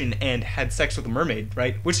the ocean and had sex with a mermaid,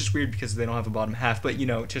 right? Which is weird because they don't have a bottom half, but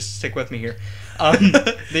just stick with me here.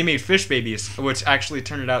 They made fish babies, which actually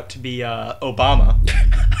turned out to be Obama,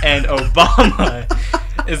 and Obama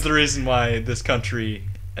is the reason why this country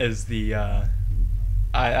is the.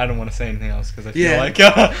 I don't want to say anything else because I feel like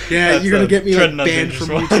you're gonna get me banned from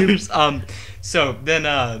YouTube. So then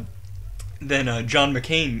John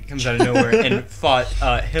McCain comes out of nowhere and fought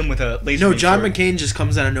him with a laser. No, John McCain just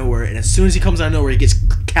comes out of nowhere, and as soon as he comes out of nowhere, he gets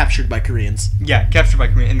captured by Koreans. Yeah, captured by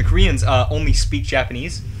Koreans, and the Koreans only speak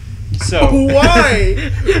Japanese. So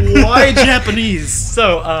why? Why Japanese?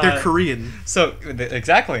 So they're Korean. So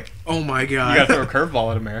exactly. Oh my god! You gotta throw a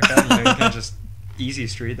curveball at America. You can't just easy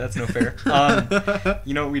street. That's no fair.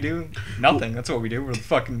 You know what we do? Nothing. That's what we do. We're the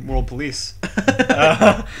fucking world police.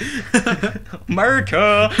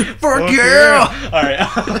 America, fuck yeah! All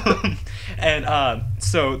right. And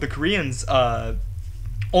so the Koreans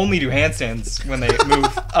only do handstands when they move.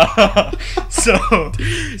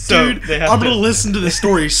 Dude, they have I'm gonna listen to this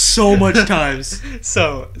story so much times.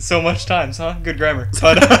 So much times, huh? Good grammar.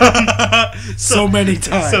 But so many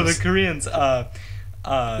times. So the Koreans,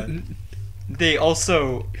 they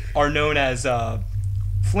also are known as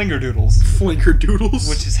flingerdoodles. Flingerdoodles,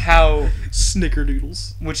 which is how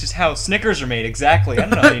snickerdoodles. Which is how Snickers are made. Exactly. I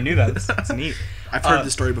don't know how you knew that. That's neat. I've heard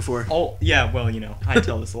this story before. Oh yeah, well I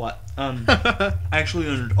tell this a lot. I actually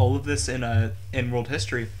learned all of this in world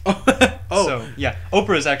history. Oh. So yeah,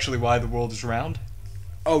 Oprah is actually why the world is round.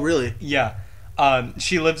 Oh really? Yeah.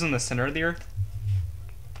 She lives in the center of the earth.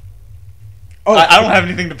 Oh, I don't have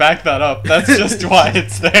anything to back that up. That's just why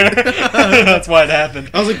it's there. That's why it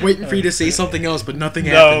happened. I was like waiting for you to say something else, but nothing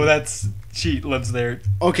happened. No, she lives there.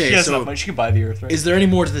 Okay, she has enough money. She can buy the earth, right? Is there any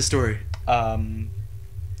more to this story?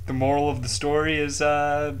 The moral of the story is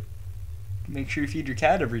make sure you feed your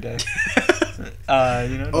cat every day. Don't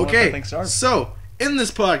let that thing starve. So in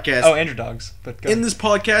this podcast, and your dogs. But in this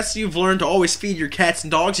podcast, you've learned to always feed your cats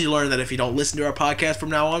and dogs. You learned that if you don't listen to our podcast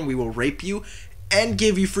from now on, we will rape you and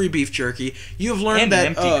give you free beef jerky. You've learned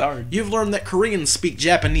You've learned that Koreans speak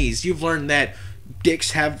Japanese. You've learned that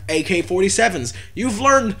dicks have AK-47s. You've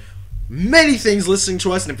learned many things listening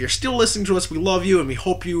to us, and if you're still listening to us, we love you, and we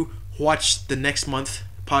hope you watch the next month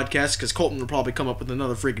podcast, because Colton will probably come up with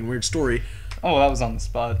another freaking weird story. Oh, that was on the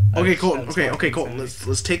spot. Okay, Colton. Okay, Colton.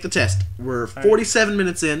 Let's take the test. We're 47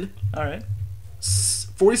 minutes in. All right.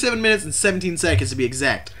 47 minutes and 17 seconds to be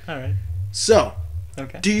exact. All right. So,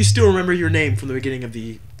 okay. Do you still remember your name from the beginning of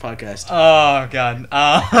the podcast? Oh God,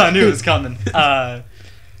 I knew it was coming.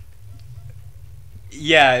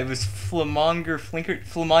 Yeah, it was Flamongi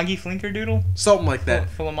Flinkerdoodle? Something like that.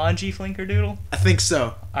 Flamongi Flinkerdoodle? I think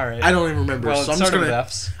so. Alright. I don't even remember. Well, so I'm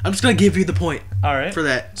just gonna give you the point. Alright. For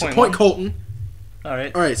that. So point Colton.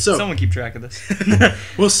 Alright, so someone keep track of this.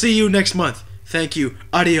 We'll see you next month. Thank you.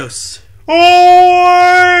 Adios. Oi!